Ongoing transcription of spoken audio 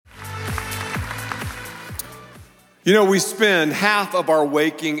You know, we spend half of our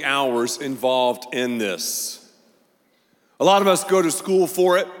waking hours involved in this. A lot of us go to school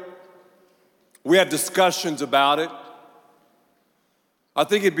for it. We have discussions about it. I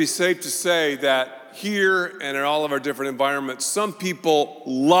think it'd be safe to say that here and in all of our different environments, some people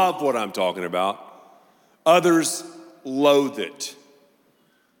love what I'm talking about. Others loathe it.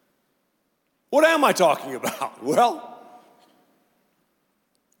 What am I talking about? Well,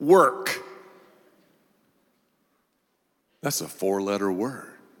 work. That's a 4-letter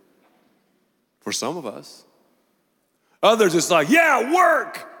word for some of us. Others, it's like, yeah,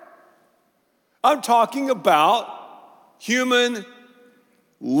 work. I'm talking about human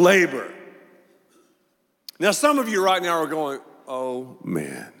labor. Now, some of you right now are going, oh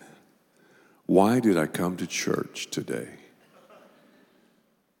man, why did I come to church today?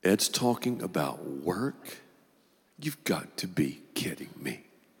 Ed's talking about work? You've got to be kidding me.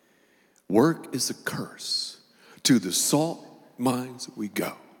 Work is a curse. To the salt mines we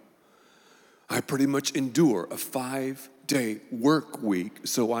go. I pretty much endure a 5-day work week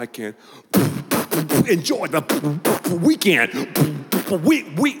so I can enjoy the weekend.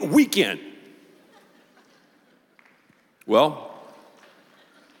 Well,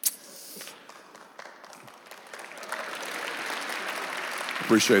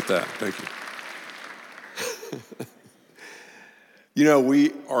 appreciate that. Thank you. You know,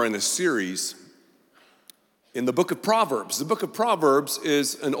 we are in a series in the book of Proverbs. The book of Proverbs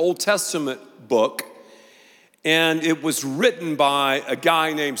is an Old Testament book, and it was written by a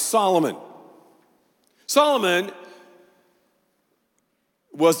guy named Solomon. Solomon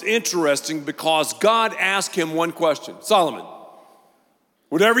was interesting because God asked him one question. Solomon,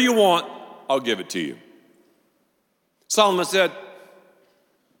 whatever you want, I'll give it to you. Solomon said,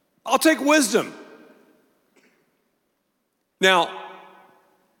 I'll take wisdom. Now,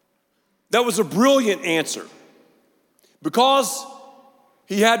 that was a brilliant answer. Because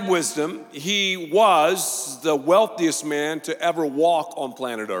he had wisdom, he was the wealthiest man to ever walk on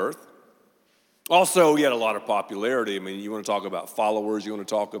planet Earth. Also, he had a lot of popularity. I mean, you want to talk about followers, you want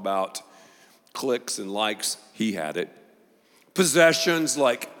to talk about clicks and likes, he had it. Possessions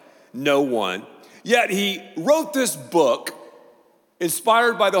like no one. Yet he wrote this book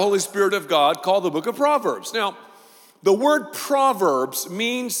inspired by the Holy Spirit of God called the book of Proverbs. Now, the word Proverbs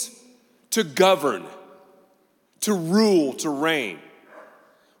means to govern, to rule, to reign.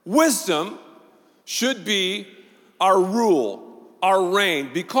 Wisdom should be our rule, our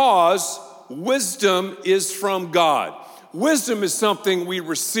reign, because wisdom is from God. Wisdom is something we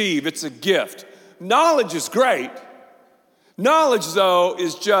receive. It's a gift. Knowledge is great. Knowledge, though,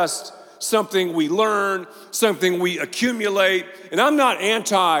 is just something we learn, something we accumulate. And I'm not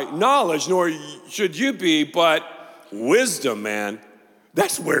anti-knowledge, nor should you be, but wisdom, man,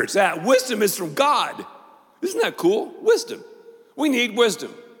 that's where it's at. Wisdom is from God. Isn't that cool? Wisdom. We need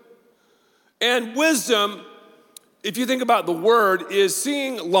wisdom. And wisdom, if you think about the word, is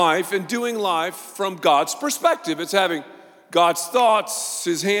seeing life and doing life from God's perspective. It's having God's thoughts,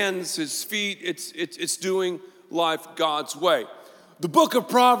 his hands, his feet. It's doing life God's way. The book of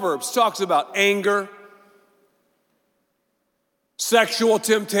Proverbs talks about anger, sexual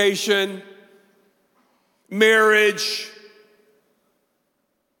temptation, marriage,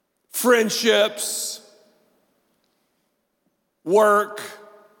 friendships, work,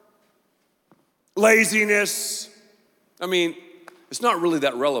 laziness. I mean, it's not really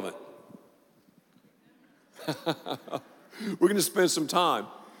that relevant. We're going to spend some time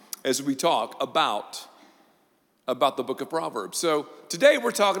as we talk about the book of Proverbs. So today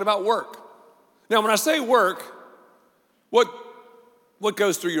we're talking about work. Now, when I say work, what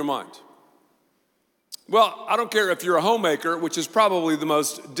goes through your mind? Well, I don't care if you're a homemaker, which is probably the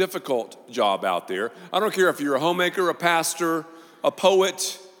most difficult job out there. I don't care if you're a homemaker, a pastor, a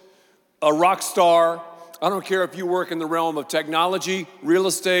poet, a rock star. I don't care if you work in the realm of technology, real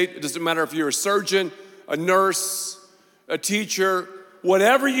estate. It doesn't matter if you're a surgeon, a nurse, a teacher.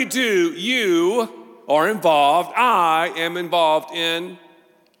 Whatever you do, you are involved. I am involved in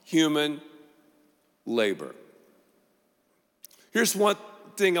human labor. Here's one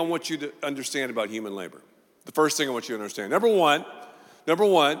thing I want you to understand about human labor. The first thing I want you to understand. Number one,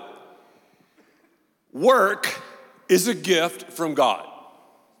 work is a gift from God.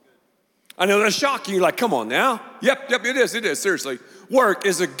 I know that's shocking. You're like, come on now. Yep, it is, seriously. Work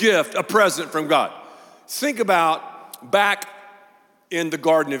is a gift, a present from God. Think about back in the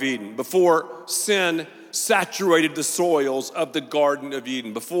Garden of Eden, before sin saturated the soils of the Garden of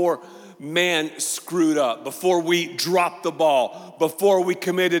Eden, before man screwed up, before we dropped the ball, before we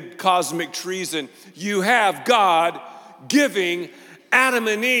committed cosmic treason. You have God giving Adam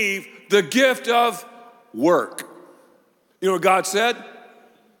and Eve the gift of work. You know what God said?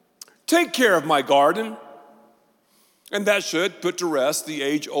 Take care of my garden. And that should put to rest the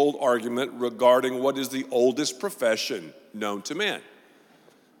age-old argument regarding what is the oldest profession known to man.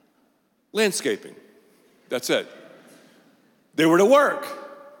 Landscaping. That's it. They were to work.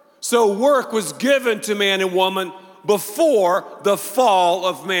 So work was given to man and woman before the fall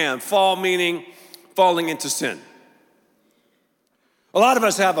of man. Fall meaning falling into sin. A lot of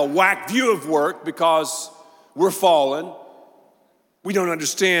us have a whack view of work because we're fallen. We don't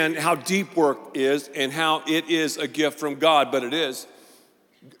understand how deep work is and how it is a gift from God, but it is.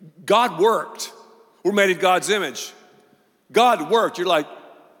 God worked. We're made in God's image. God worked. You're like,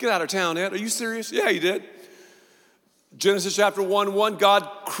 get out of town, Ed. Are you serious? Yeah, he did. Genesis chapter 1:1, God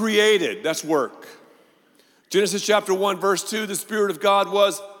created. That's work. Genesis chapter 1, verse 2, the Spirit of God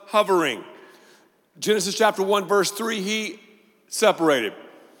was hovering. Genesis chapter 1, verse 3, he separated.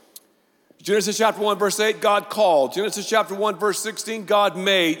 Genesis chapter 1, verse 8, God called. Genesis chapter 1, verse 16, God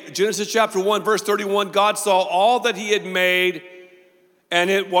made. Genesis chapter 1, verse 31, God saw all that he had made, and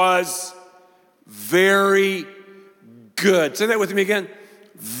it was very good. Say that with me again.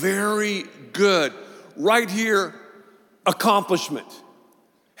 Very good. Right here, accomplishment.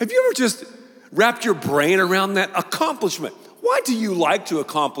 Have you ever just wrapped your brain around that? Accomplishment. Why do you like to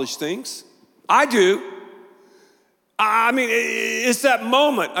accomplish things? I do. I mean, it's that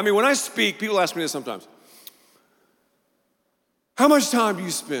moment. I mean, when I speak, people ask me this sometimes. How much time do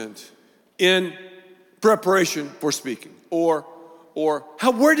you spend in preparation for speaking? Or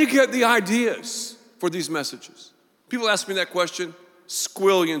where do you get the ideas for these messages? People ask me that question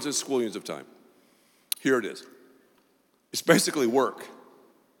squillions and squillions of time. Here it is. It's basically work.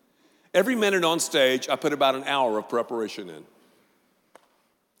 Every minute on stage, I put about an hour of preparation in.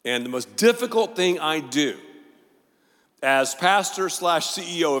 And the most difficult thing I do as pastor /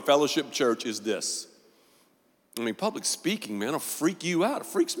 CEO of Fellowship Church is this. I mean, public speaking, man, it'll freak you out. It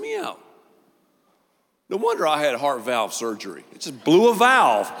freaks me out. No wonder I had heart valve surgery. It just blew a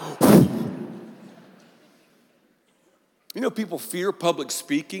valve. You know, people fear public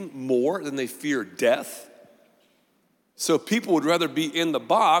speaking more than they fear death. So people would rather be in the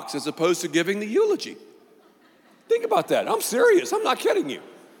box as opposed to giving the eulogy. Think about that. I'm serious. I'm not kidding you.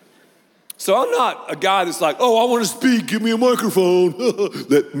 So I'm not a guy that's like, oh, I want to speak. Give me a microphone.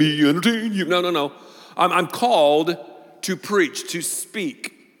 Let me entertain you. No. I'm called to preach, to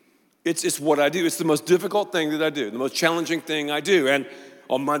speak. It's what I do. It's the most difficult thing that I do, the most challenging thing I do. And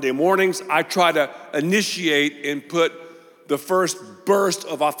on Monday mornings, I try to initiate and put the first burst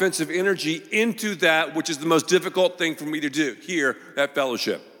of offensive energy into that, which is the most difficult thing for me to do here at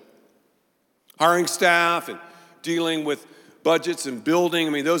Fellowship. Hiring staff and dealing with budgets and building, I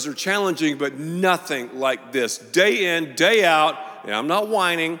mean, those are challenging, but nothing like this. Day in, day out, and I'm not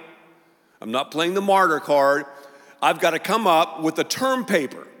whining. I'm not playing the martyr card. I've got to come up with a term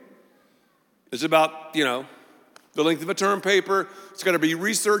paper. It's about, the length of a term paper. It's got to be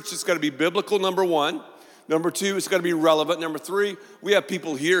researched. It's got to be biblical, number one. Number two, it's got to be relevant. Number three, we have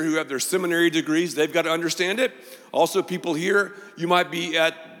people here who have their seminary degrees. They've got to understand it. Also, people here, you might be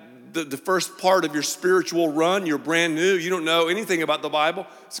at the first part of your spiritual run. You're brand new. You don't know anything about the Bible.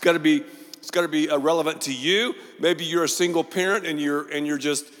 It's got to be relevant to you. Maybe you're a single parent and you're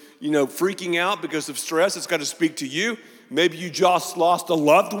just freaking out because of stress. It's got to speak to you. Maybe you just lost a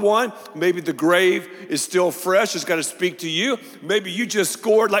loved one. Maybe the grave is still fresh. It's got to speak to you. Maybe you just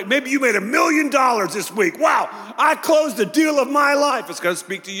scored, maybe you made $1 million this week. Wow, I closed the deal of my life. It's got to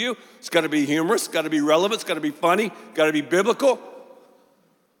speak to you. It's got to be humorous. It's got to be relevant. It's got to be funny. It's got to be biblical.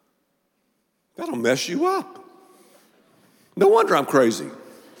 That'll mess you up. No wonder I'm crazy.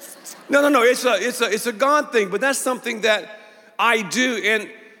 No. It's a God thing, but that's something that I do, and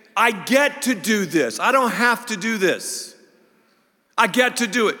I get to do this. I don't have to do this. I get to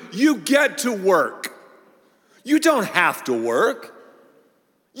do it. You get to work. You don't have to work.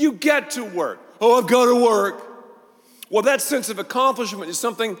 You get to work. Oh, I've got to work. Well, that sense of accomplishment is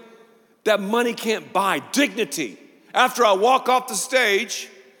something that money can't buy. Dignity. After I walk off the stage,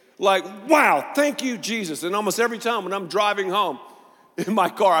 wow, thank you, Jesus. And almost every time when I'm driving home in my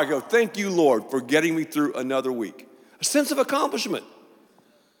car, I go, thank you, Lord, for getting me through another week. A sense of accomplishment.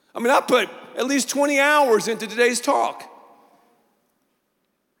 I mean, I put at least 20 hours into today's talk.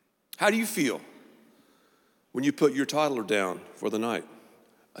 How do you feel when you put your toddler down for the night?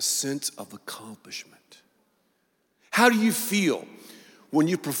 A sense of accomplishment. How do you feel when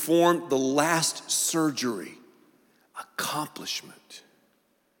you perform the last surgery? Accomplishment.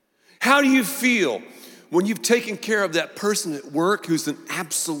 How do you feel when you've taken care of that person at work who's an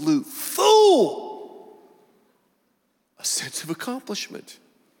absolute fool? A sense of accomplishment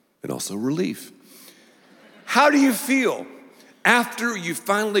and also relief. How do you feel after you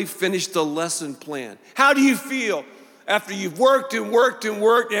finally finish the lesson plan? How do you feel after you've worked and worked and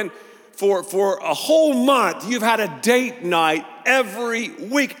worked, and for a whole month you've had a date night every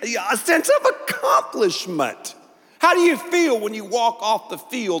week, a sense of accomplishment? How do you feel when you walk off the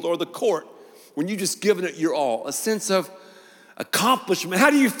field or the court, when you've just given it your all? A sense of accomplishment. How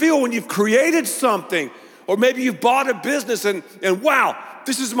do you feel when you've created something, or maybe you've bought a business and wow,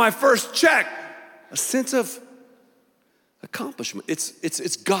 this is my first check? A sense of accomplishment.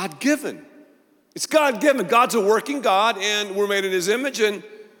 It's God-given. It's God-given. God's a working God, and we're made in His image, and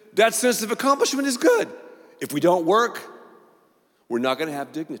that sense of accomplishment is good. If we don't work, we're not going to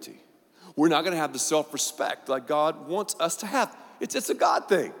have dignity. We're not going to have the self-respect like God wants us to have. It's a God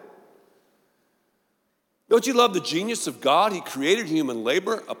thing. Don't you love the genius of God? He created human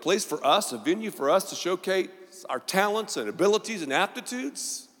labor, a place for us, a venue for us to showcase our talents and abilities and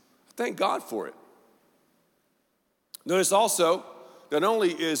aptitudes. Thank God for it. Notice also, not only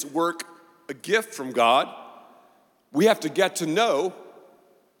is work a gift from God, we have to get to know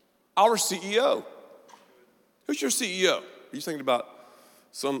our CEO. Who's your CEO? Are you thinking about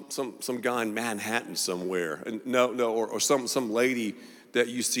some guy in Manhattan somewhere? And no, or some lady that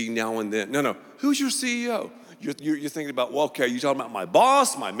you see now and then. No. Who's your CEO? You're thinking about, well, okay, you're talking about my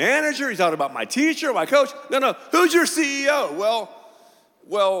boss, my manager, you're talking about my teacher, my coach. No. Who's your CEO?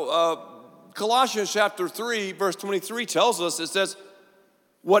 Well, Colossians chapter 3, verse 23 tells us, it says,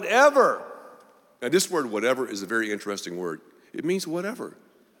 whatever. Now, this word whatever is a very interesting word. It means whatever.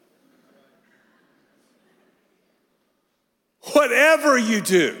 Whatever you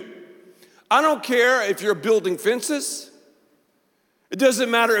do. I don't care if you're building fences. It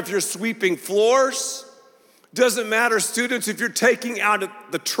doesn't matter if you're sweeping floors. Doesn't matter, students, if you're taking out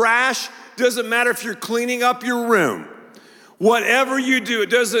the trash. Doesn't matter if you're cleaning up your room. Whatever you do,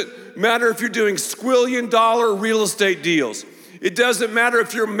 it doesn't matter if you're doing squillion-dollar real estate deals. It doesn't matter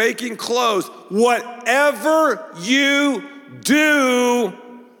if you're making clothes. Whatever you do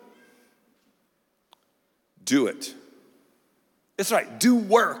it. That's right, do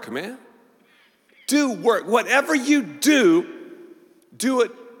work, man. Do work. Whatever you do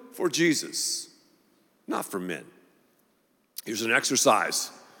it for Jesus, not for men. Here's an exercise.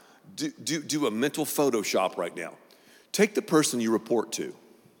 Do a mental Photoshop right now. Take the person you report to.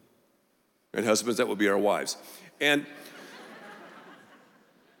 And husbands, that would be our wives. And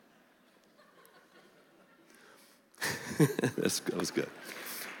that was good.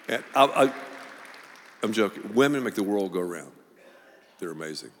 And I'm joking. Women make the world go round. They're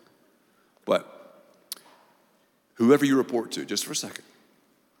amazing. But whoever you report to, just for a second,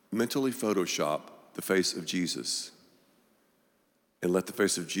 mentally Photoshop the face of Jesus and let the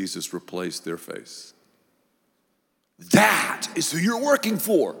face of Jesus replace their face. That is who you're working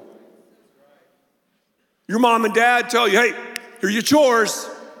for. Your mom and dad tell you, hey, here are your chores.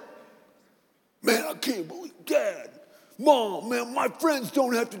 Man, I can't believe Dad, Mom, man, my friends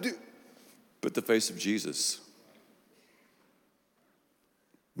don't have to do. Put the face of Jesus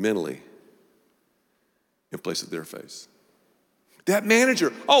mentally in place of their face. That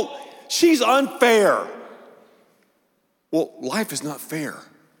manager, oh, she's unfair. Well, life is not fair.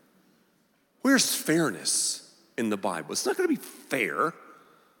 Where's fairness in the Bible? It's not going to be fair.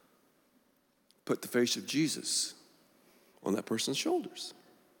 Put the face of Jesus on that person's shoulders.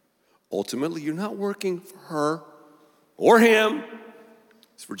 Ultimately, you're not working for her or him.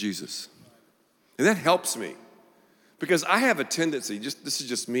 It's for Jesus. And that helps me because I have a tendency, this is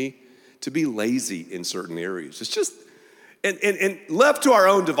just me, to be lazy in certain areas. It's just, and left to our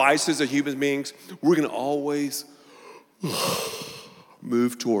own devices as human beings, we're going to always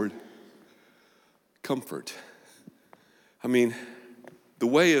move toward comfort. I mean, the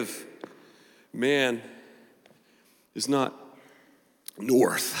way of man is not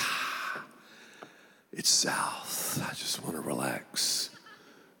north, it's south. I just want to relax.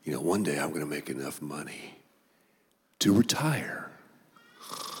 You know, one day I'm going to make enough money to retire.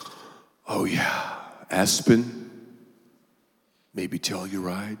 Oh yeah, Aspen, maybe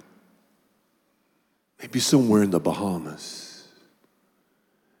Telluride, maybe somewhere in the Bahamas.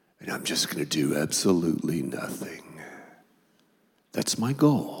 And I'm just going to do absolutely nothing. That's my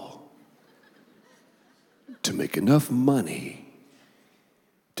goal. To make enough money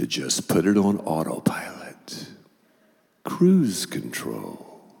to just put it on autopilot. Cruise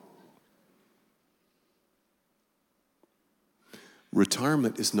control.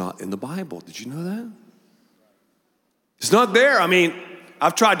 Retirement is not in the Bible. Did you know that? It's not there. I mean,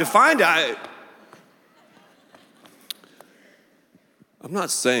 I've tried to find it. I'm not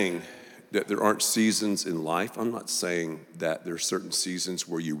saying that there aren't seasons in life. I'm not saying that there are certain seasons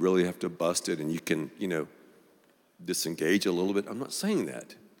where you really have to bust it and you can, disengage a little bit. I'm not saying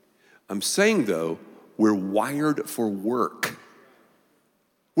that. I'm saying, though, we're wired for work.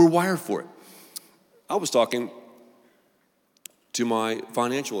 We're wired for it. I was talking to my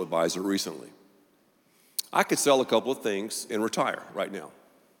financial advisor recently. I could sell a couple of things and retire right now.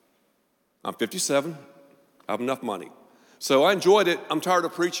 I'm 57. I have enough money. So I enjoyed it. I'm tired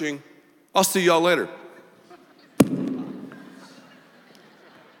of preaching. I'll see y'all later.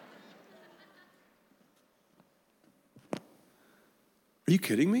 Are you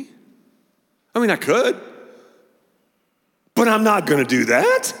kidding me? I mean, I could, but I'm not going to do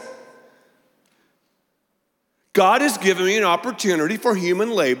that. God has given me an opportunity for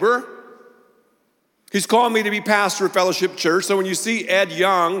human labor. He's called me to be pastor of Fellowship Church, so when you see Ed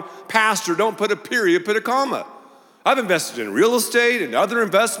Young, pastor, don't put a period, put a comma. I've invested in real estate and other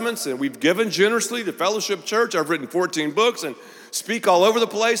investments, and we've given generously to Fellowship Church. I've written 14 books and speak all over the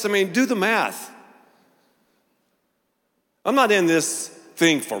place. I mean, do the math. I'm not in this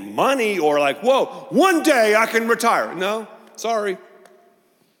thing for money or like, whoa, one day I can retire. No, sorry.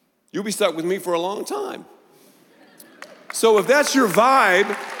 You'll be stuck with me for a long time. So if that's your vibe,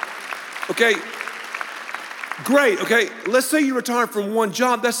 okay, great, okay, let's say you retire from one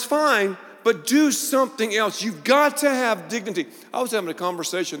job, that's fine, but do something else. You've got to have dignity. I was having a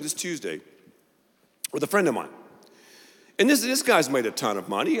conversation this Tuesday with a friend of mine. And this guy's made a ton of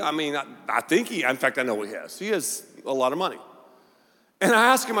money. I mean, I think in fact, I know he has. He has a lot of money. And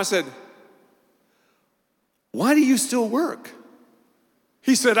I asked him, I said, why do you still work?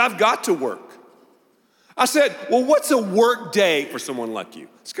 He said, I've got to work. I said, well, what's a work day for someone like you?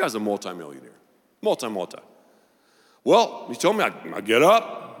 This guy's a multimillionaire, multi. Well, he told me I get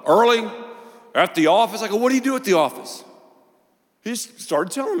up early at the office. I go, what do you do at the office? He just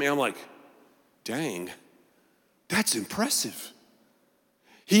started telling me. I'm like, dang, that's impressive.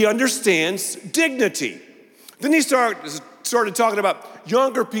 He understands dignity. Then he started talking about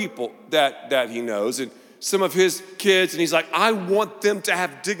younger people that he knows and some of his kids, and he's like, I want them to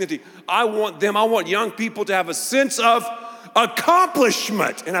have dignity. I want young people to have a sense of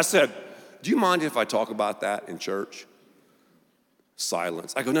accomplishment. And I said, do you mind if I talk about that in church?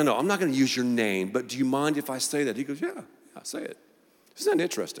 Silence. I go, no, I'm not going to use your name, but do you mind if I say that? He goes, yeah, say it. Isn't that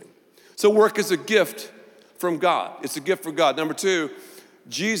interesting? So work is a gift from God. It's a gift from God. Number two,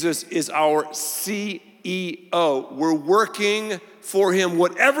 Jesus is our CEO. We're working for him.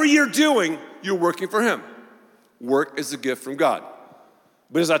 Whatever you're doing, you're working for him. Work is a gift from God.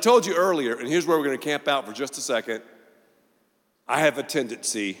 But as I told you earlier, and here's where we're going to camp out for just a second, I have a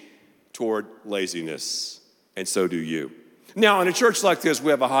tendency toward laziness, and so do you. Now, in a church like this, we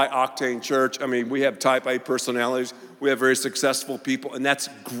have a high-octane church. I mean, we have type A personalities. We have very successful people, and that's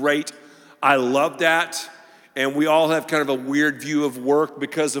great. I love that. And we all have kind of a weird view of work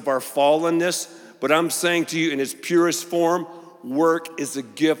because of our fallenness. But I'm saying to you in its purest form, work is a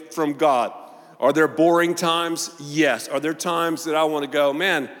gift from God. Are there boring times? Yes. Are there times that I want to go,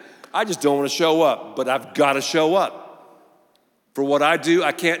 man, I just don't want to show up, but I've got to show up. For what I do,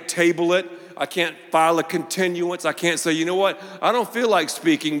 I can't table it. I can't file a continuance. I can't say, you know what? I don't feel like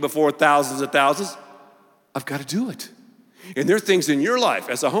speaking before thousands of thousands. I've got to do it. And there are things in your life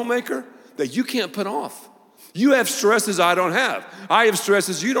as a homemaker that you can't put off. You have stresses I don't have. I have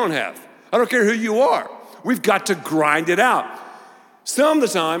stresses you don't have. I don't care who you are. We've got to grind it out. Some of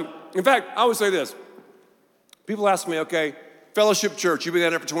the time, in fact, I would say this. People ask me, okay, Fellowship Church, you've been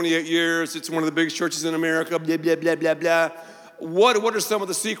at it for 28 years. It's one of the biggest churches in America, blah, blah, blah, blah, blah. What are some of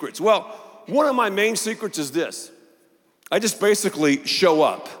the secrets? Well, one of my main secrets is this. I just basically show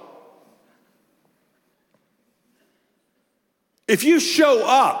up. If you show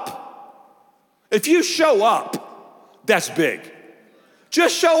up, that's big.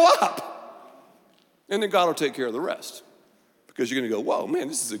 Just show up. And then God will take care of the rest. Because you're going to go, whoa, man,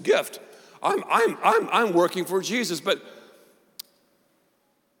 this is a gift. I'm working for Jesus. But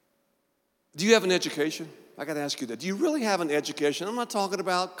do you have an education? I got to ask you that. Do you really have an education? I'm not talking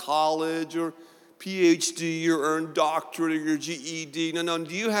about college or PhD or earned doctorate or your GED. No.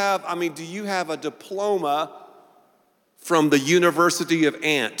 Do you have a diploma from the University of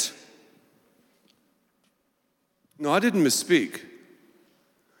Ant? No, I didn't misspeak.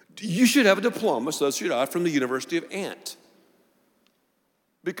 You should have a diploma, so should I, from the University of Ant.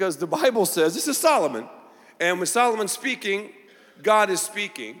 Because the Bible says, this is Solomon, and when Solomon's speaking, God is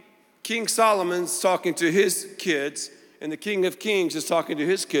speaking. King Solomon's talking to his kids, and the King of Kings is talking to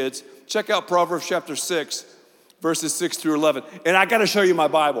his kids. Check out Proverbs chapter 6, verses 6 through 11. And I got to show you my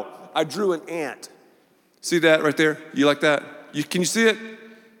Bible. I drew an ant. See that right there? You like that? Can you see it?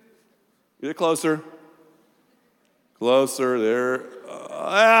 Get it closer. Closer there.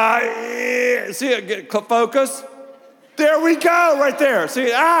 See it? Get focus. There we go, right there. See,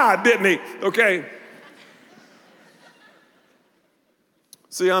 it bit me, okay.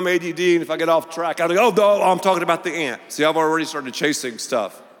 See, I'm ADD, and if I get off track, I go, no, I'm talking about the ant. See, I've already started chasing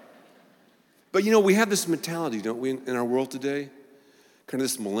stuff. But we have this mentality, don't we, in our world today? Kind of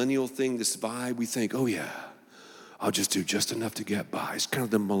this millennial thing, this vibe. We think, oh yeah, I'll just do just enough to get by. It's kind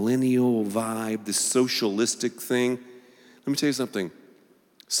of the millennial vibe, this socialistic thing. Let me tell you something.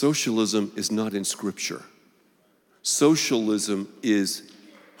 Socialism is not in Scripture. Socialism is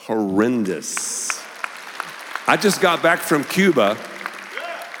horrendous. I just got back from Cuba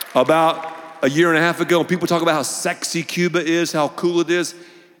about a year and a half ago, and people talk about how sexy Cuba is, how cool it is.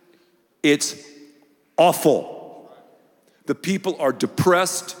 It's awful. The people are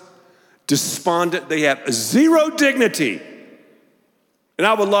depressed, despondent. They have zero dignity. And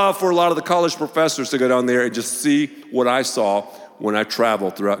I would love for a lot of the college professors to go down there and just see what I saw when I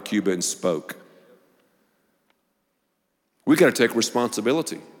traveled throughout Cuba and spoke. We got to take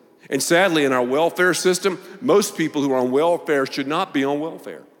responsibility. And sadly, in our welfare system, most people who are on welfare should not be on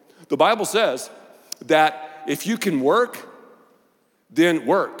welfare. The Bible says that if you can work, then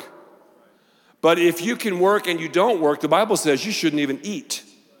work. But if you can work and you don't work, the Bible says you shouldn't even eat.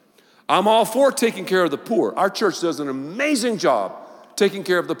 I'm all for taking care of the poor. Our church does an amazing job taking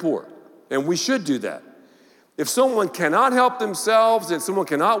care of the poor, and we should do that. If someone cannot help themselves and someone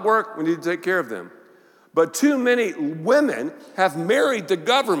cannot work, we need to take care of them. But too many women have married the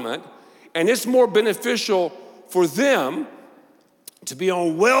government, and it's more beneficial for them to be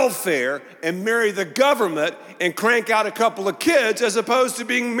on welfare and marry the government and crank out a couple of kids as opposed to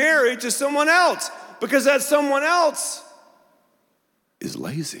being married to someone else, because that someone else is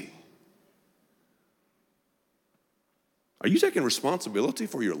lazy. Are you taking responsibility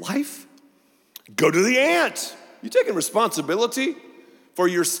for your life? Go to the ant. You taking responsibility for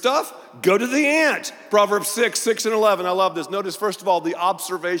your stuff? Go to the ant. Proverbs 6 and 11. I love this. Notice, first of all, the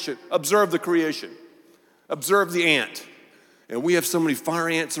observation. Observe the creation. Observe the ant. And we have so many fire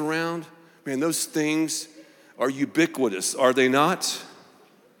ants around. Man, those things are ubiquitous, are they not?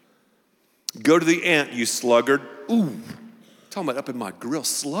 Go to the ant, you sluggard. Ooh, talking about up in my grill.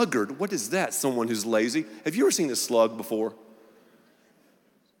 Sluggard, what is that? Someone who's lazy. Have you ever seen a slug before?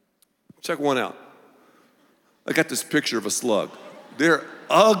 Check one out. I got this picture of a slug. They're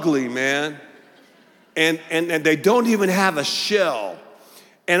ugly, man. And they don't even have a shell.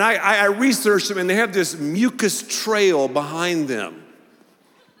 And I researched them, and they have this mucus trail behind them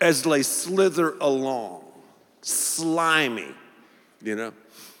as they slither along. Slimy,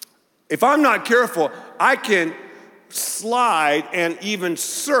 If I'm not careful, I can slide and even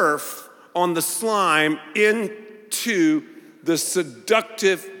surf on the slime into the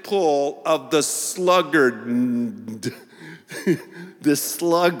seductive pull of the sluggard. The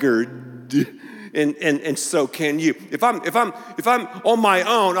sluggard. And so can you. If I'm on my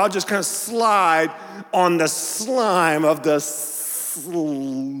own, I'll just kind of slide on the slime of the sluggard.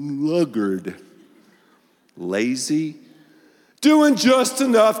 Lazy, doing just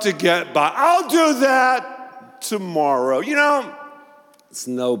enough to get by. I'll do that tomorrow. It's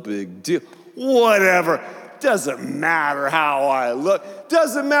no big deal. Whatever. Doesn't matter how I look.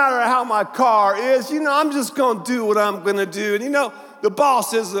 Doesn't matter how my car is. I'm just going to do what I'm going to do. And the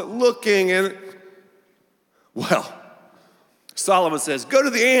boss isn't looking, and well, Solomon says, go to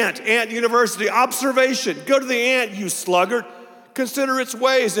the ant university, observation. Go to the ant, you sluggard. Consider its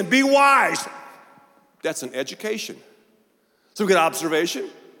ways and be wise. That's an education. So we got observation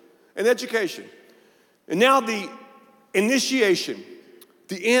and education. And now the initiation.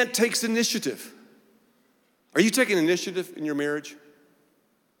 The ant takes initiative. Are you taking initiative in your marriage?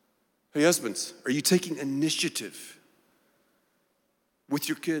 Hey, husbands, are you taking initiative with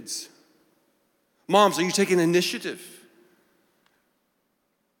your kids? Moms, are you taking initiative?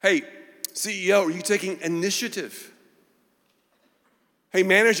 Hey, CEO, are you taking initiative? Hey,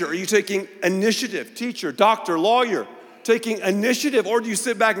 manager, are you taking initiative? Teacher, doctor, lawyer, taking initiative? Or do you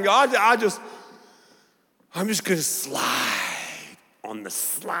sit back and go, I'm just going to slide on the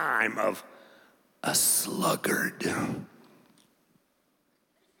slime of a sluggard?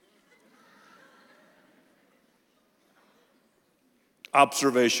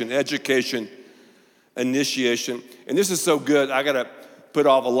 Observation, education, initiation. And this is so good, I got to put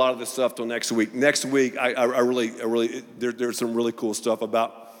off a lot of this stuff till next week. Next week, I really, there's some really cool stuff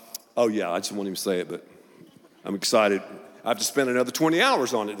about, I just won't even say it, but I'm excited. I have to spend another 20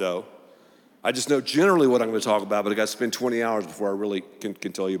 hours on it, though. I just know generally what I'm going to talk about, but I got to spend 20 hours before I really can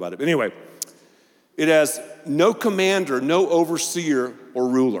tell you about it. But anyway, it has no commander, no overseer or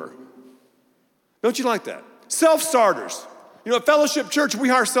ruler. Don't you like that? Self-starters. At Fellowship Church, we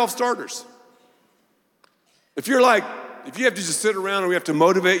hire self-starters. If you're like, if you have to just sit around and we have to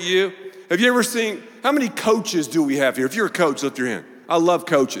motivate you, have you ever seen, how many coaches do we have here? If you're a coach, lift your hand. I love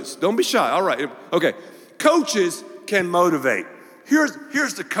coaches. Don't be shy. All right. Okay. Coaches can motivate. Here's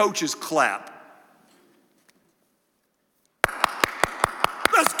the coach's clap.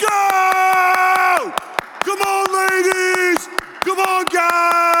 Let's go! Come on, ladies! Come on,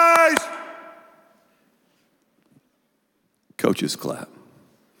 guys! Coaches clap.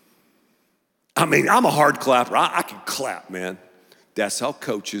 I mean, I'm a hard clapper. I can clap, man. That's how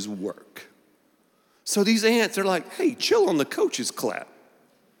coaches work. So these ants are like, hey, chill on the coach's clap.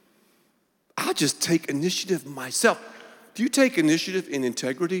 I'll just take initiative myself. Do you take initiative in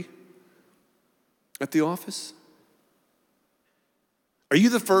integrity at the office? Are you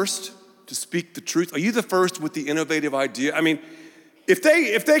the first to speak the truth? Are you the first with the innovative idea? I mean, if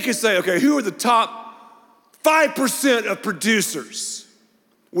they could say, okay, who are the top 5% of producers?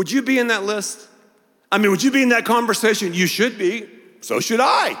 Would you be in that list? I mean, would you be in that conversation? You should be. So should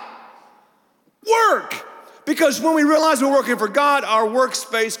I. Work. Because when we realize we're working for God, our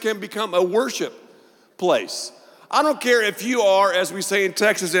workspace can become a worship place. I don't care if you are, as we say in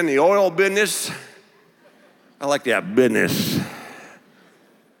Texas, in the oil business. I like that business.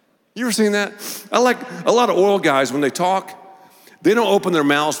 You ever seen that? I like a lot of oil guys, when they talk, they don't open their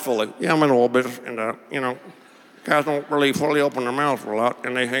mouths fully. Yeah, I'm in the oil business, and, guys don't really fully open their mouths a lot,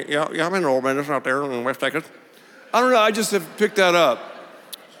 and they think, yeah, I'm in the oil business out there in West Texas. I don't know, I just have picked that up.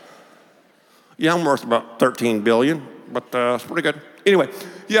 Yeah, I'm worth about $13 billion, but it's pretty good. Anyway,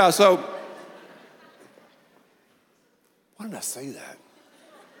 yeah, so, why did I say that?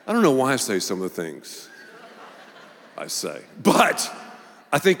 I don't know why I say some of the things I say, but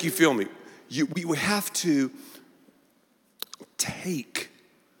I think you feel me. We have to take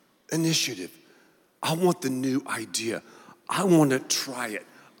initiative. I want the new idea. I want to try it.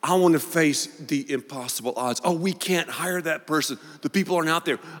 I want to face the impossible odds. Oh, we can't hire that person. The people aren't out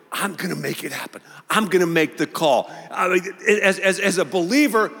there. I'm going to make it happen. I'm going to make the call. I mean, as a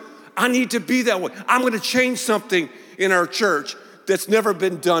believer, I need to be that way. I'm going to change something in our church that's never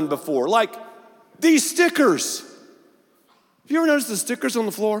been done before. Like these stickers. Have you ever noticed the stickers on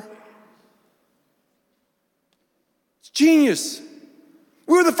the floor? It's genius.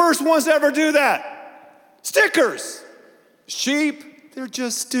 We were the first ones to ever do that. Stickers. Sheep, they're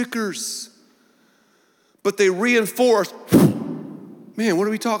just stickers. But they reinforce, man, what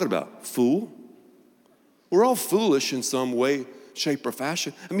are we talking about? Fool? We're all foolish in some way, shape, or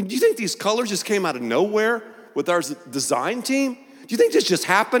fashion. I mean, do you think these colors just came out of nowhere with our design team? Do you think this just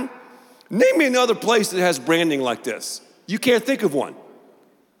happened? Name me another place that has branding like this. You can't think of one.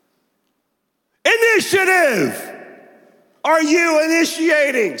 Initiative! Are you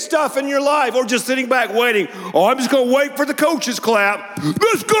initiating stuff in your life or just sitting back waiting? Oh, I'm just going to wait for the coach's clap.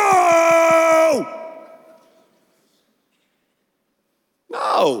 Let's go!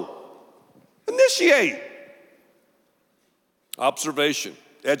 No. Initiate. Observation,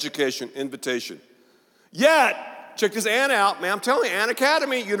 education, invitation. Yet, check this Ant out, man. I'm telling you, Ant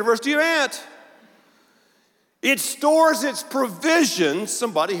Academy, University of Ant. It stores its provisions,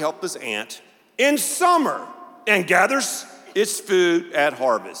 somebody help this ant, in summer and gathers its food at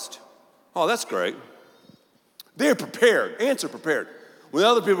harvest. Oh, that's great. They're prepared. Ants are prepared. When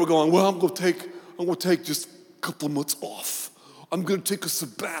other people are going, well, I'm going to take just a couple of months off. I'm going to take a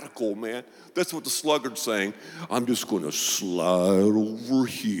sabbatical, man. That's what the sluggard's saying. I'm just going to slide over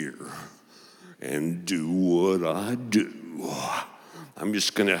here and do what I do. I'm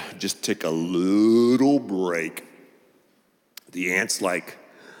just going to take a little break. The ant's like,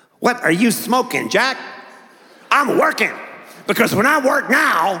 what are you smoking, Jack? I'm working. Because when I work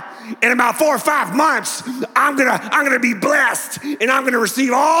now, in about 4 or 5 months, I'm gonna be blessed and I'm gonna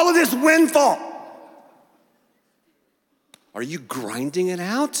receive all of this windfall. Are you grinding it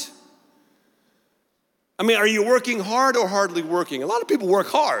out? I mean, are you working hard or hardly working? A lot of people work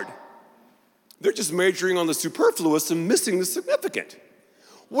hard. They're just majoring on the superfluous and missing the significant.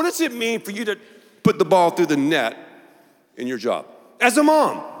 What does it mean for you to put the ball through the net in your job? As a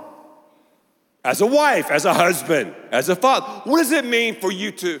mom, as a wife, as a husband, as a father. What does it mean for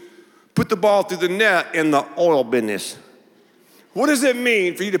you to put the ball through the net in the oil business? What does it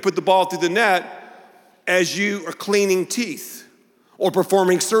mean for you to put the ball through the net as you are cleaning teeth or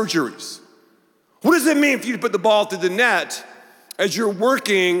performing surgeries? What does it mean for you to put the ball through the net as you're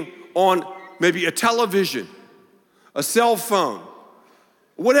working on maybe a television, a cell phone?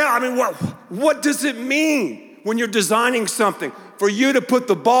 What does it mean when you're designing something for you to put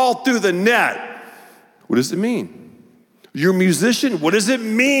the ball through the net? What does it mean? You're a musician. What does it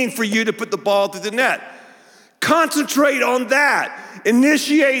mean for you to put the ball through the net? Concentrate on that.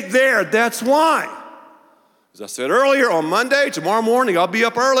 Initiate there. That's why. As I said earlier, on Monday, tomorrow morning, I'll be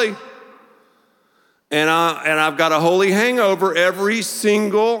up early. And I've got a holy hangover every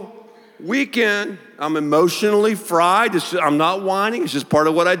single weekend. I'm emotionally fried. I'm not whining. It's just part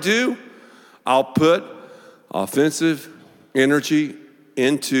of what I do. I'll put offensive energy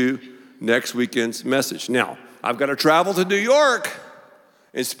into next weekend's message. Now, I've got to travel to New York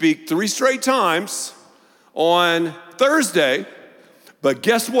and speak 3 straight times on Thursday. But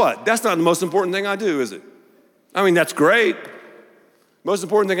guess what? That's not the most important thing I do, is it? I mean, that's great. Most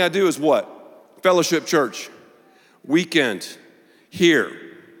important thing I do is what? Fellowship Church, weekend, here.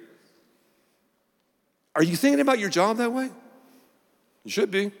 Are you thinking about your job that way? You should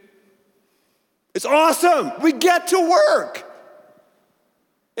be. It's awesome. We get to work.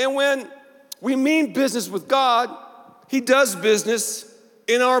 And when we mean business with God, He does business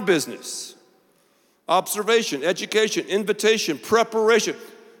in our business. Observation, education, invitation, preparation.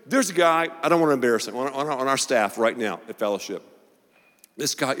 There's a guy, I don't want to embarrass him, on our staff right now at Fellowship.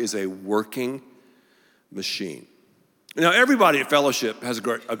 This guy is a working machine. Now, everybody at Fellowship has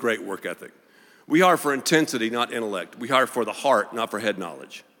a great work ethic. We hire for intensity, not intellect. We hire for the heart, not for head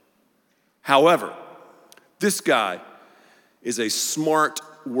knowledge. However, this guy is a smart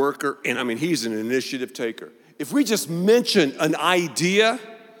worker, and I mean, he's an initiative taker. If we just mention an idea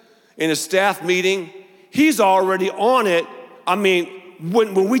in a staff meeting, he's already on it. I mean,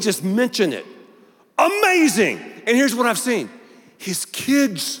 when we just mention it. Amazing. And here's what I've seen. His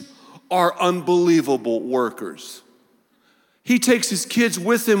kids are unbelievable workers. He takes his kids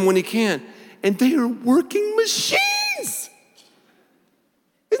with him when he can, and they are working machines.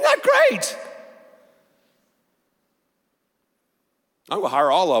 Isn't that great? I'm going to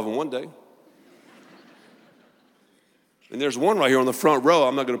hire all of them one day. And there's one right here on the front row.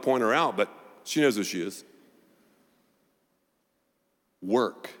 I'm not going to point her out, but she knows who she is.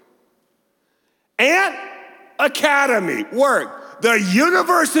 Work. Ant Academy, work. The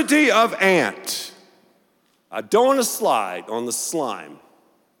University of Ant. I don't want to slide on the slime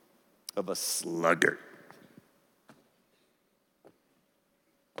of a sluggard.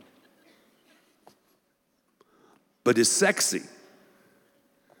 But it's sexy.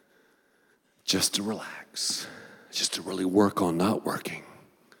 Just to relax. Just to really work on not working.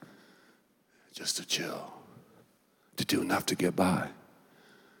 Just to chill. To do enough to get by.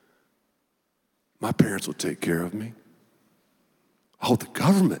 My parents will take care of me. Oh, the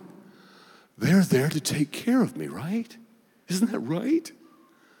government. They're there to take care of me, right? Isn't that right?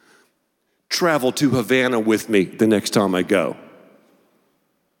 Travel to Havana with me the next time I go.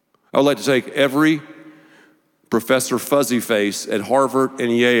 I would like to take every Professor Fuzzyface at Harvard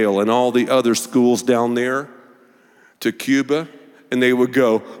and Yale and all the other schools down there to Cuba, and they would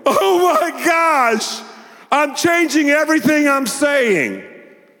go, oh my gosh, I'm changing everything I'm saying.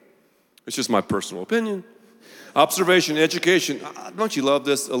 It's just my personal opinion. Observation, education, don't you love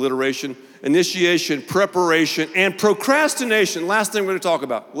this alliteration? Initiation, preparation, and procrastination. Last thing we're going to talk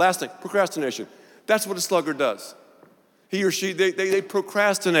about. Last thing, procrastination. That's what a sluggard does. He or she, they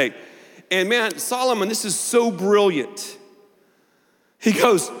procrastinate. And man, Solomon, this is so brilliant. He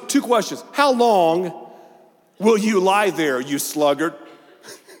goes, 2 questions. How long will you lie there, you sluggard?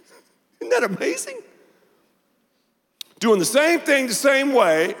 Isn't that amazing? Doing the same thing the same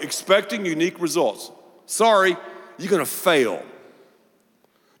way, expecting unique results. Sorry, you're going to fail.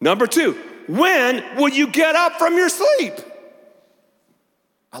 Number 2, when will you get up from your sleep?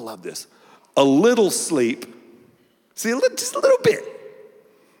 I love this. A little sleep. See, just a little bit.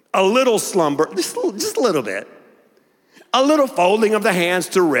 A little slumber, just a little bit. A little folding of the hands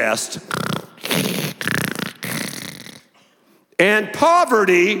to rest. And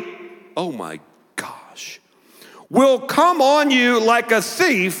poverty, oh my gosh, will come on you like a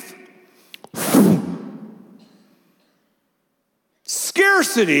thief.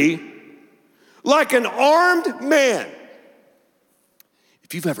 Scarcity like an armed man.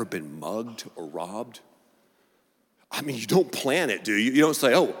 If you've ever been mugged or robbed, I mean, you don't plan it, do you? You don't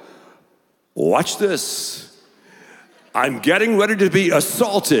say, oh, watch this. I'm getting ready to be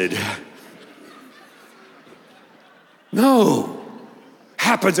assaulted. No.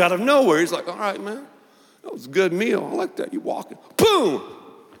 Happens out of nowhere. He's like, all right, man, that was a good meal. I like that. You walking. Boom.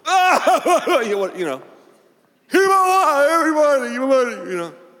 You know. Everybody, you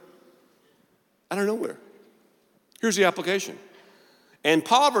know. Out of nowhere. Here's the application. And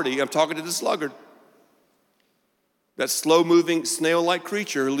poverty, I'm talking to the sluggard. That slow-moving, snail-like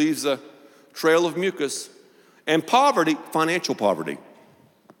creature who leaves a trail of mucus. And poverty, financial poverty.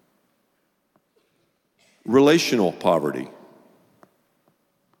 Relational poverty.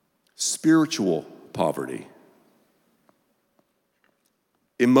 Spiritual poverty.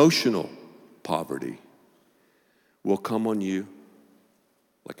 Emotional poverty. will come on you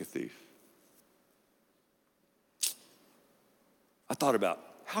like a thief. I thought about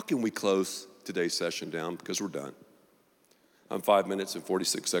how can we close today's session down because we're done. I'm 5 minutes and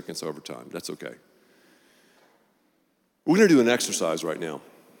 46 seconds over time. That's okay. We're going to do an exercise right now.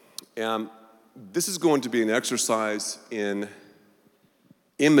 This is going to be an exercise in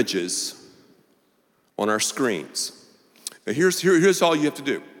images on our screens. Now here's all you have to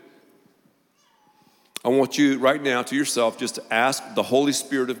do. I want you right now to yourself just to ask the Holy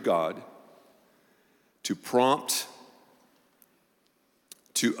Spirit of God to prompt,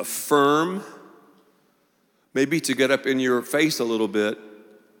 to affirm, maybe to get up in your face a little bit,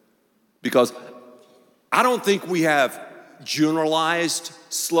 because I don't think we have generalized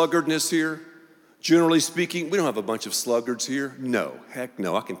sluggardness here. Generally speaking, we don't have a bunch of sluggards here. No, heck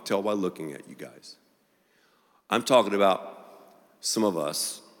no. I can tell by looking at you guys. I'm talking about some of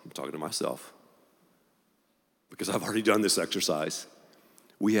us. I'm talking to myself because I've already done this exercise.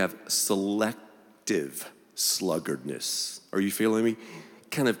 We have selective sluggardness. Are you feeling me?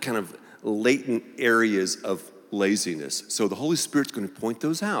 Kind of latent areas of laziness. So the Holy Spirit's going to point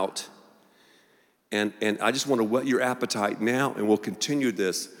those out. And I just want to whet your appetite now, and we'll continue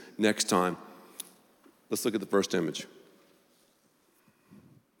this next time. Let's look at the first image.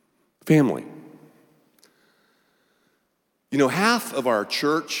 Family. You know, half of our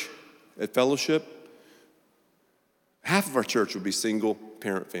church at Fellowship, half of our church would be single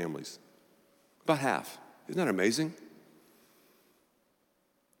parent families. About half. Isn't that amazing?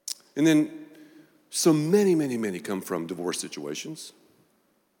 And then so many come from divorce situations.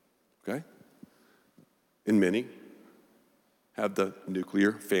 Okay? And many have the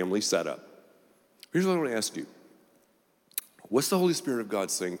nuclear family setup. Here's what I want to ask you. What's the Holy Spirit of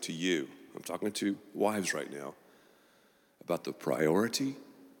God saying to you? I'm talking to wives right now about the priority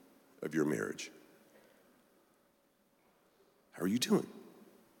of your marriage. How are you doing?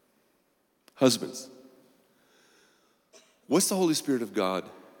 Husbands, what's the Holy Spirit of God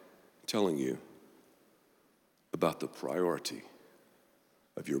telling you about the priority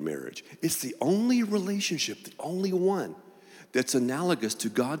of your marriage? It's the only relationship, the only one that's analogous to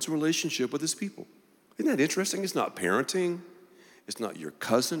God's relationship with his people. Isn't that interesting? It's not parenting. It's not your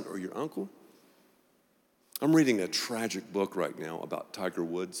cousin or your uncle. I'm reading a tragic book right now about Tiger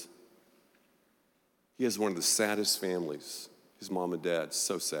Woods. He has one of the saddest families. His mom and dad,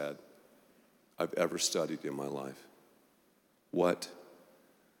 so sad, I've ever studied in my life. What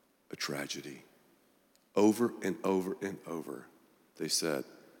a tragedy. Over and over and over, they said,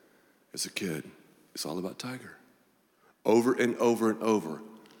 as a kid, it's all about Tiger. Over and over and over,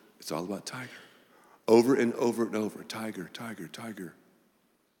 it's all about Tiger. Over and over and over, Tiger, Tiger, Tiger.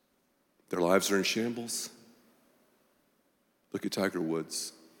 Their lives are in shambles. Look at Tiger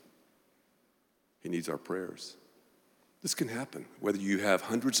Woods. He needs our prayers. This can happen, whether you have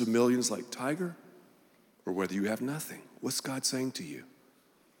hundreds of millions like Tiger or whether you have nothing. What's God saying to you?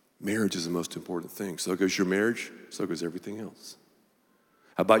 Marriage is the most important thing. So goes your marriage, so goes everything else.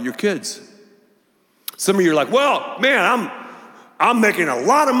 How about your kids? Some of you are like, well, man, I'm making a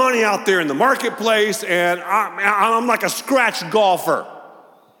lot of money out there in the marketplace, and I'm like a scratch golfer.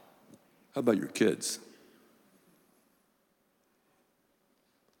 How about your kids?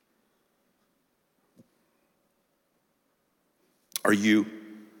 Are you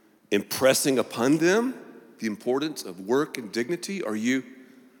impressing upon them the importance of work and dignity? Are you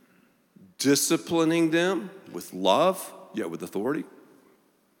disciplining them with love, yet with authority?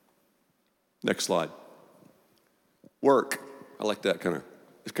 Next slide. Work. I like that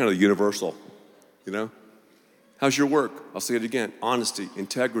it's kind of universal, you know? How's your work? I'll say it again. Honesty,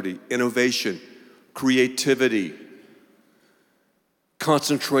 integrity, innovation, creativity,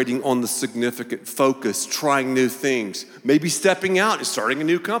 concentrating on the significant, focus, trying new things, maybe stepping out and starting a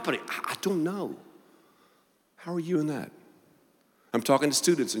new company. I don't know. How are you in that? I'm talking to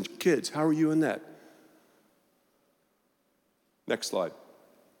students and kids. How are you in that? Next slide.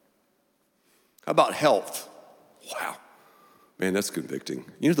 How about health? Wow. Man, that's convicting.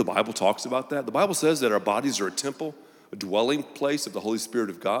 You know the Bible talks about that? The Bible says that our bodies are a temple, a dwelling place of the Holy Spirit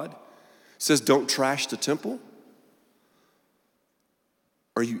of God. It says don't trash the temple.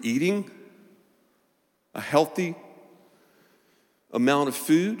 Are you eating a healthy amount of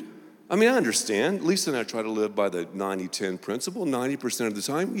food? I mean, I understand. Lisa and I try to live by the 90-10 principle. 90% of the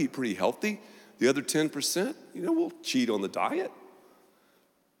time, we eat pretty healthy. The other 10%, we'll cheat on the diet.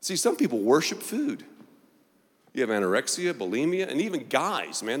 See, some people worship food. You have anorexia, bulimia, and even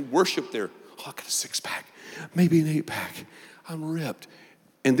guys, man, worship their, I got a 6-pack, maybe an 8-pack. I'm ripped.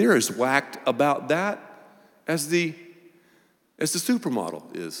 And they're as whacked about that as the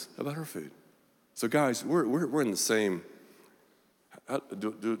supermodel is about her food. So guys, we're in the same.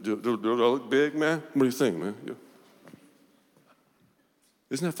 Do I look big, man? What do you think, man? Yeah.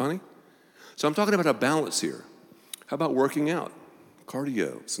 Isn't that funny? So I'm talking about a balance here. How about working out?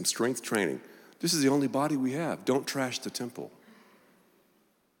 Cardio, some strength training. This is the only body we have. Don't trash the temple.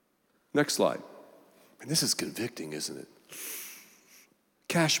 Next slide. And this is convicting, isn't it?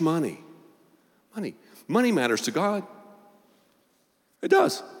 Cash money. Money matters to God. It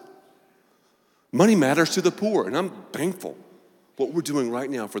does. Money matters to the poor, and I'm thankful what we're doing right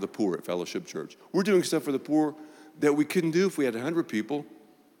now for the poor at Fellowship Church. We're doing stuff for the poor that we couldn't do if we had 100 people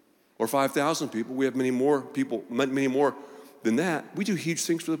or 5,000 people. We have many more people, many more than that. We do huge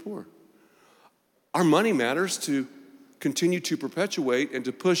things for the poor. Our money matters to continue to perpetuate and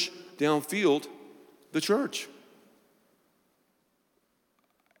to push downfield the church.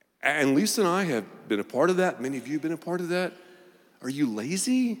 And Lisa and I have been a part of that. Many of you have been a part of that. Are you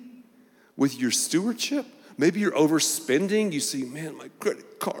lazy with your stewardship? Maybe you're overspending. You see, man, my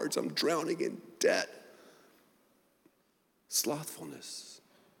credit cards, I'm drowning in debt. Slothfulness.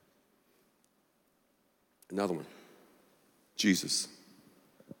 Another one, Jesus.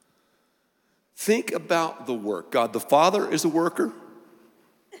 Think about the work. God the Father is a worker.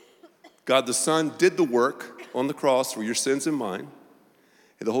 God the Son did the work on the cross for your sins and mine.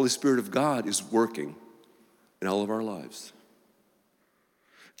 And the Holy Spirit of God is working in all of our lives.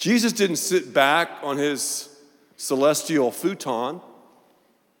 Jesus didn't sit back on his celestial futon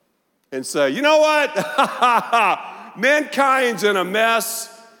and say, you know what? Mankind's in a mess.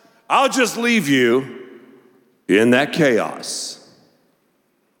 I'll just leave you in that chaos.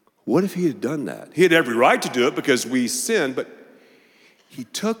 What if he had done that? He had every right to do it because we sinned, but he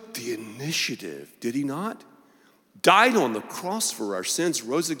took the initiative, did he not? Died on the cross for our sins,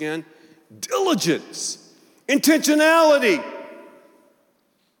 rose again. Diligence, intentionality.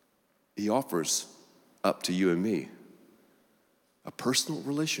 He offers up to you and me a personal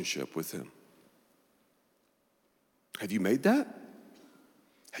relationship with him. Have you made that?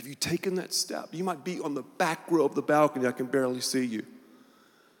 Have you taken that step? You might be on the back row of the balcony. I can barely see you.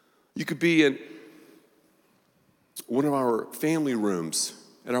 You could be in one of our family rooms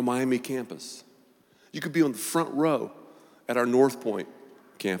at our Miami campus. You could be on the front row at our North Point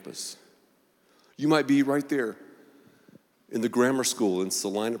campus. You might be right there in the grammar school in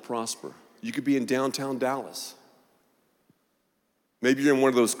Salina Prosper. You could be in downtown Dallas. Maybe you're in one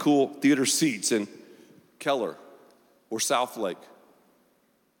of those cool theater seats in Keller or Southlake.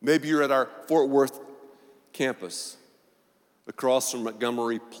 Maybe you're at our Fort Worth campus across from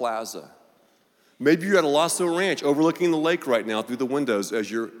Montgomery Plaza. Maybe you're at Lasso Ranch overlooking the lake right now through the windows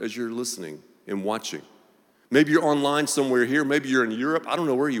as you're listening and watching. Maybe you're online somewhere here. Maybe you're in Europe. I don't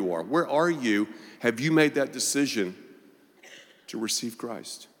know where you are. Where are you? Have you made that decision to receive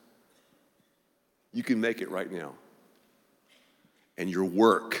Christ? You can make it right now. And your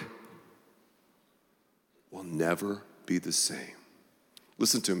work will never be the same.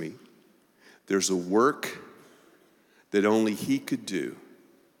 Listen to me. There's a work that only he could do.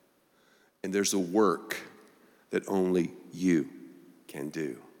 And there's a work that only you can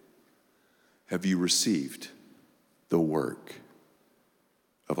do. Have you received the work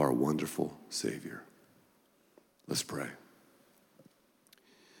of our wonderful Savior? Let's pray.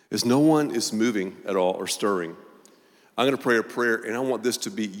 As no one is moving at all or stirring, I'm going to pray a prayer, and I want this to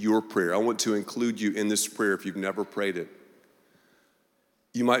be your prayer. I want to include you in this prayer if you've never prayed it.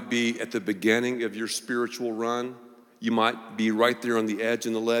 You might be at the beginning of your spiritual run. You might be right there on the edge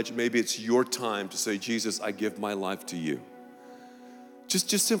and the ledge. Maybe it's your time to say, Jesus, I give my life to you.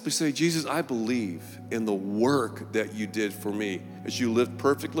 Just simply say, Jesus, I believe in the work that you did for me as you lived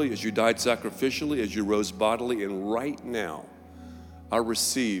perfectly, as you died sacrificially, as you rose bodily, and right now, I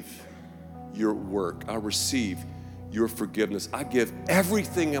receive your work. I receive your forgiveness. I give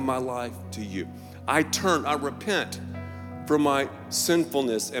everything in my life to you. I repent from my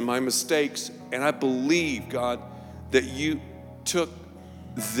sinfulness and my mistakes, and I believe, God, that you took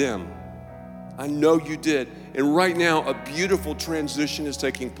them. I know you did. And right now, a beautiful transition is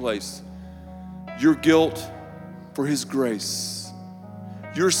taking place. Your guilt for his grace.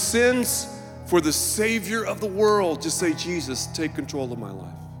 Your sins for the Savior of the world. Just say, Jesus, take control of my life.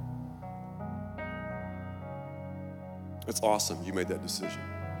 That's awesome. You made that decision.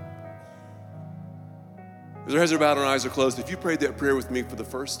 As our heads are bowed and our eyes are closed, if you prayed that prayer with me for the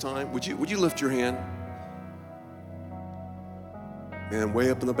first time, would you lift your hand? Man,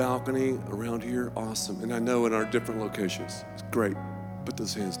 way up in the balcony, around here, awesome. And I know in our different locations, it's great. Put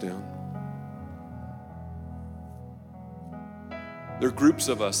those hands down. There are groups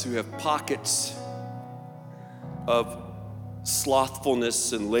of us who have pockets of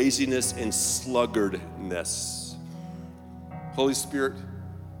slothfulness and laziness and sluggardness. Holy Spirit,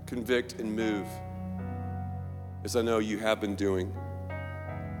 convict and move, as I know you have been doing.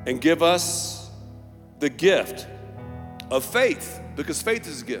 And give us the gift of faith, because faith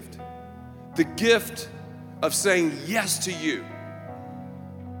is a gift. The gift of saying yes to you,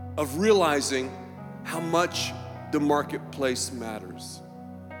 of realizing how much the marketplace matters.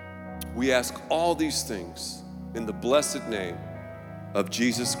 We ask all these things in the blessed name of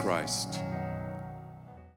Jesus Christ.